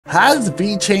Has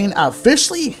Vechain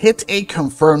officially hit a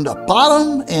confirmed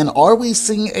bottom, and are we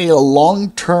seeing a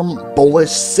long-term bullish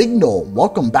signal?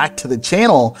 Welcome back to the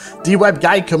channel, dWeb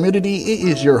Guide community. It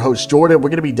is your host Jordan. We're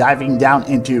going to be diving down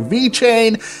into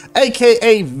Vechain,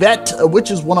 aka VET,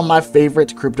 which is one of my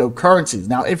favorite cryptocurrencies.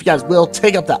 Now, if you guys will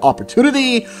take up that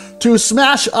opportunity to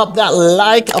smash up that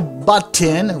like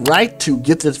button, right, to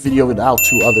get this video out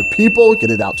to other people,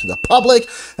 get it out to the public,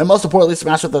 and most importantly,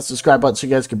 smash up that subscribe button so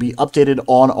you guys can be updated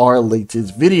on our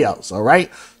latest videos. All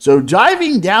right, so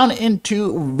diving down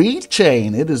into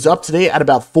Vechain, it is up today at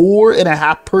about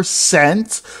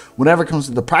 4.5%. Whenever it comes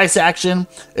to the price action,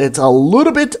 it's a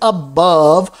little bit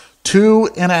above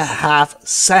 2.5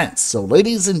 cents. So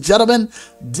ladies and gentlemen,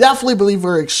 definitely believe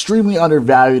we're extremely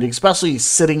undervalued, especially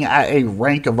sitting at a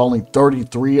rank of only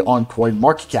 33 on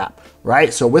CoinMarketCap,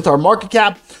 right? So with our market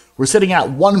cap, we're sitting at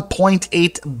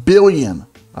 1.8 billion.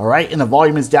 All right, and the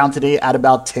volume is down today at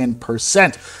about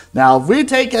 10%. Now, if we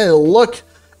take a look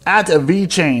at a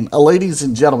Vechain, ladies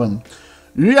and gentlemen,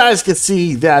 you guys can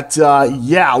see that,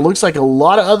 yeah, it looks like a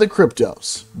lot of other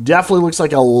cryptos. Definitely looks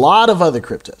like a lot of other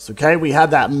cryptos, okay? We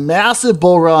had that massive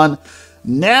bull run,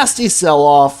 nasty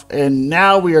sell-off, and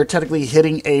now we are technically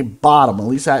hitting a bottom. At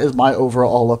least that is my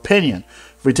overall opinion.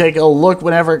 If we take a look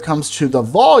whenever it comes to the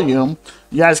volume,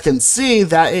 you guys can see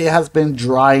that it has been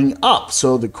drying up.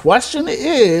 So the question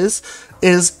is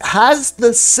has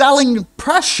the selling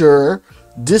pressure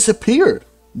disappeared?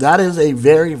 That is a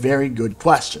very, very good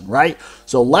question, right?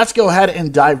 So let's go ahead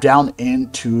and dive down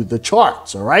into the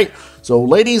charts, all right? So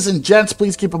ladies and gents,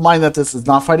 please keep in mind that this is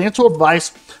not financial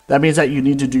advice. That means that you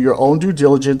need to do your own due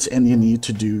diligence and you need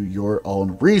to do your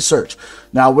own research.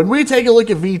 Now, when we take a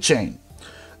look at Vechain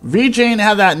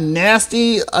had that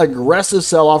nasty, aggressive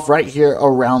sell-off right here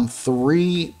around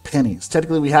 3 pennies.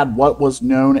 Technically, we had what was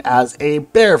known as a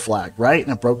bear flag, right?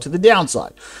 And it broke to the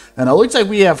downside. And it looks like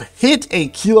we have hit a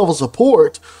key level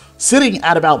support sitting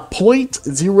at about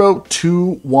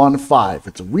 0.0215.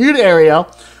 It's a weird area,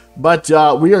 but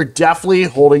we are definitely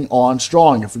holding on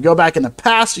strong. If we go back in the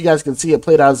past, you guys can see it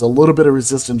played out as a little bit of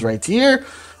resistance right here.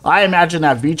 I imagine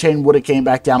that Vechain would have came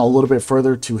back down a little bit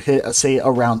further to hit, say,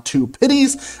 around 2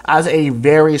 pennies as a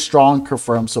very strong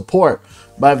confirmed support.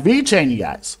 But Vechain, you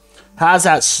guys, has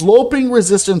that sloping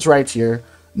resistance right here.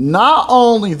 Not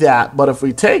only that, but if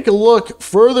we take a look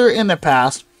further in the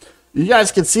past, you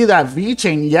guys can see that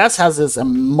Vechain, yes, has this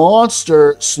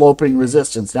monster sloping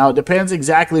resistance. Now, it depends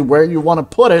exactly where you want to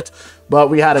put it, but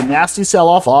we had a nasty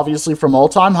sell-off, obviously, from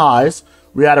all-time highs.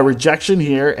 We had a rejection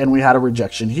here, and we had a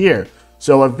rejection here.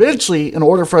 So eventually, in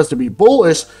order for us to be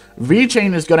bullish,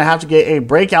 Vechain is going to have to get a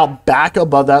breakout back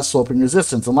above that sloping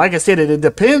resistance. And like I stated, it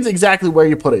depends exactly where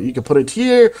you put it. You can put it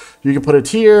here, you can put it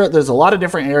here. There's a lot of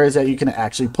different areas that you can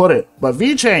actually put it. But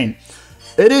Vechain,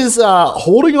 it is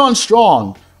holding on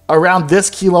strong around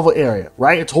this key level area,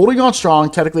 right? It's holding on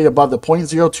strong, technically above the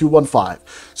 0.0215.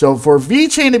 So for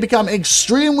Vechain to become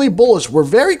extremely bullish, we're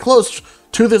very close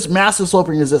to this massive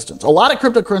sloping resistance. A lot of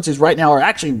cryptocurrencies right now are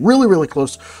actually really, really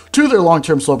close to their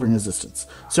long-term sloping resistance.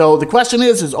 So the question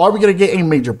is are we going to get a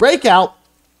major breakout?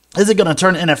 Is it going to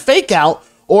turn in a fake out,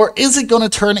 or is it going to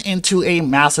turn into a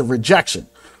massive rejection?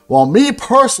 Well, me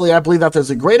personally, I believe that there's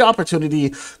a great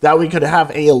opportunity that we could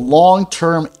have a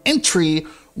long-term entry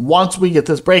once we get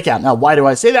this breakout. Now, why do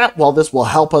I say that? Well, this will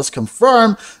help us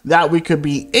confirm that we could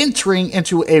be entering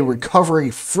into a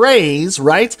recovery phase,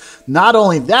 right? Not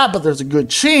only that, but there's a good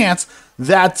chance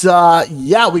that,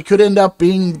 yeah, we could end up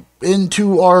being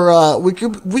into our, we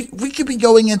could be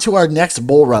going into our next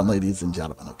bull run, ladies and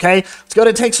gentlemen, okay? It's going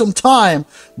to take some time,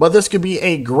 but this could be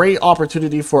a great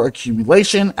opportunity for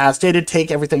accumulation. As stated,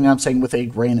 take everything I'm saying with a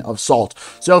grain of salt.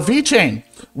 So Vechain,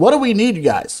 what do we need, you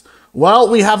guys? Well,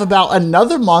 we have about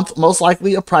another month, most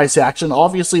likely, of price action.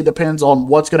 Obviously, it depends on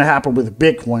what's going to happen with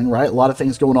Bitcoin, right? A lot of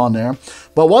things going on there.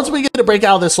 But once we get to break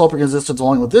out of this sloping resistance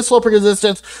along with this sloping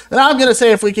resistance, then I'm going to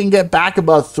say if we can get back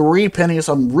above 3 pennies,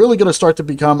 I'm really going to start to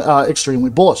become extremely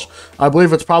bullish. I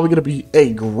believe it's probably going to be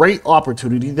a great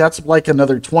opportunity. That's like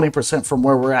another 20% from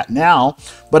where we're at now.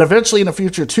 But eventually in the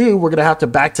future, too, we're going to have to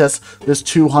backtest this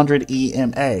 200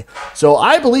 EMA. So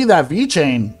I believe that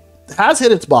Vechain has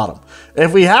hit its bottom.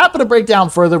 If we happen to break down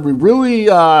further, we really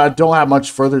don't have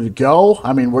much further to go.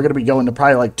 I mean, we're going to be going to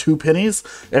probably like 2 pennies.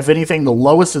 If anything, the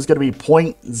lowest is going to be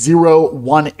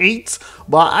 0.018,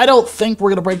 but I don't think we're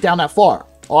going to break down that far.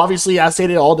 Obviously, as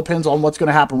stated, it all depends on what's going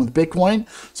to happen with Bitcoin.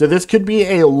 So this could be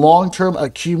a long-term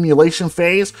accumulation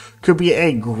phase, could be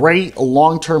a great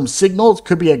long-term signal, it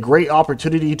could be a great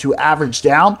opportunity to average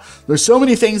down. There's so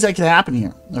many things that can happen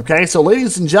here, okay? So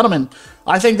ladies and gentlemen,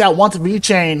 I think that once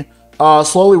Vechain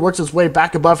slowly works its way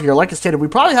back above here. Like I stated, we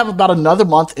probably have about another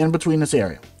month in between this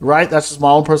area, right? That's just my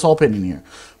own personal opinion here.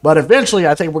 But eventually,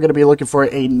 I think we're going to be looking for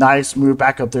a nice move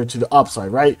back up there to the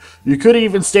upside, right? You could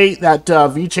even state that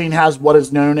Vechain has what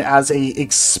is known as a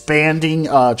expanding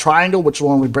triangle, which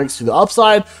normally breaks to the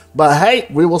upside. But hey,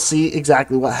 we will see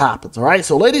exactly what happens, all right?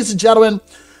 So ladies and gentlemen,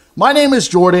 my name is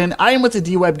Jordan. I am with the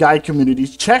dWeb Guide community.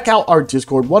 Check out our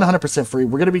Discord, 100% free.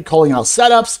 We're going to be calling out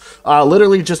setups,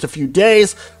 literally just a few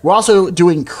days. We're also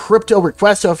doing crypto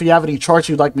requests, so if you have any charts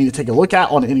you'd like me to take a look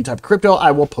at on any type of crypto,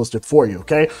 I will post it for you,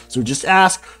 okay? So just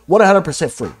ask,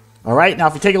 100% free. All right, now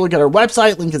if you take a look at our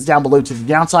website, link is down below to the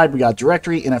downside. We got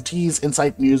directory, NFTs,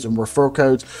 insight news, and referral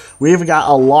codes. We even got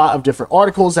a lot of different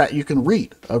articles that you can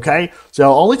read, okay?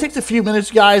 So it only takes a few minutes,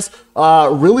 guys.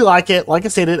 Really like it. Like I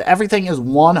stated, everything is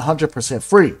 100%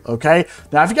 free, okay?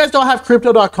 Now, if you guys don't have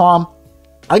crypto.com,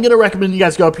 I'm going to recommend you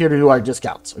guys go up here to do our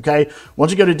discounts, okay?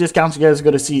 Once you go to discounts, you guys are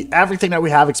going to see everything that we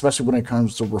have, especially when it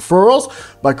comes to referrals.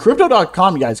 But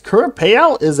Crypto.com, you guys, current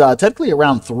payout is technically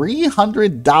around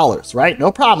 $300, right?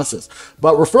 No promises.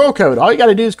 But referral code, all you got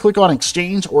to do is click on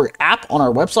exchange or app on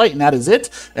our website, and that is it.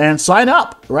 And sign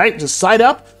up, right? Just sign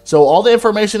up. So all the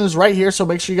information is right here, so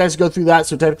make sure you guys go through that.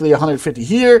 So technically 150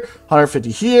 here,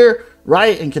 150 here,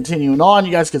 right? And continuing on,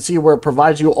 you guys can see where it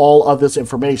provides you all of this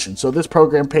information. So this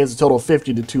program pays a total of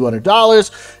 $50 to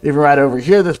 $200. Even right over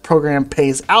here, this program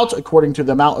pays out according to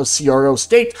the amount of CRO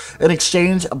staked and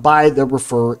exchanged by the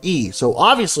referee. So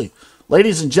obviously,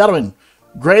 ladies and gentlemen,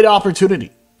 great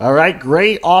opportunity. All right,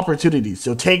 great opportunity.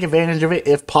 So take advantage of it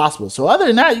if possible. So other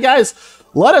than that, you guys,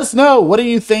 let us know. What do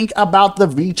you think about the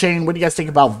Vechain? What do you guys think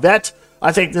about VET?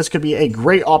 I think this could be a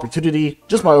great opportunity.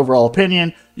 Just my overall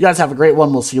opinion. You guys have a great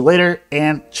one. We'll see you later,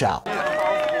 and ciao.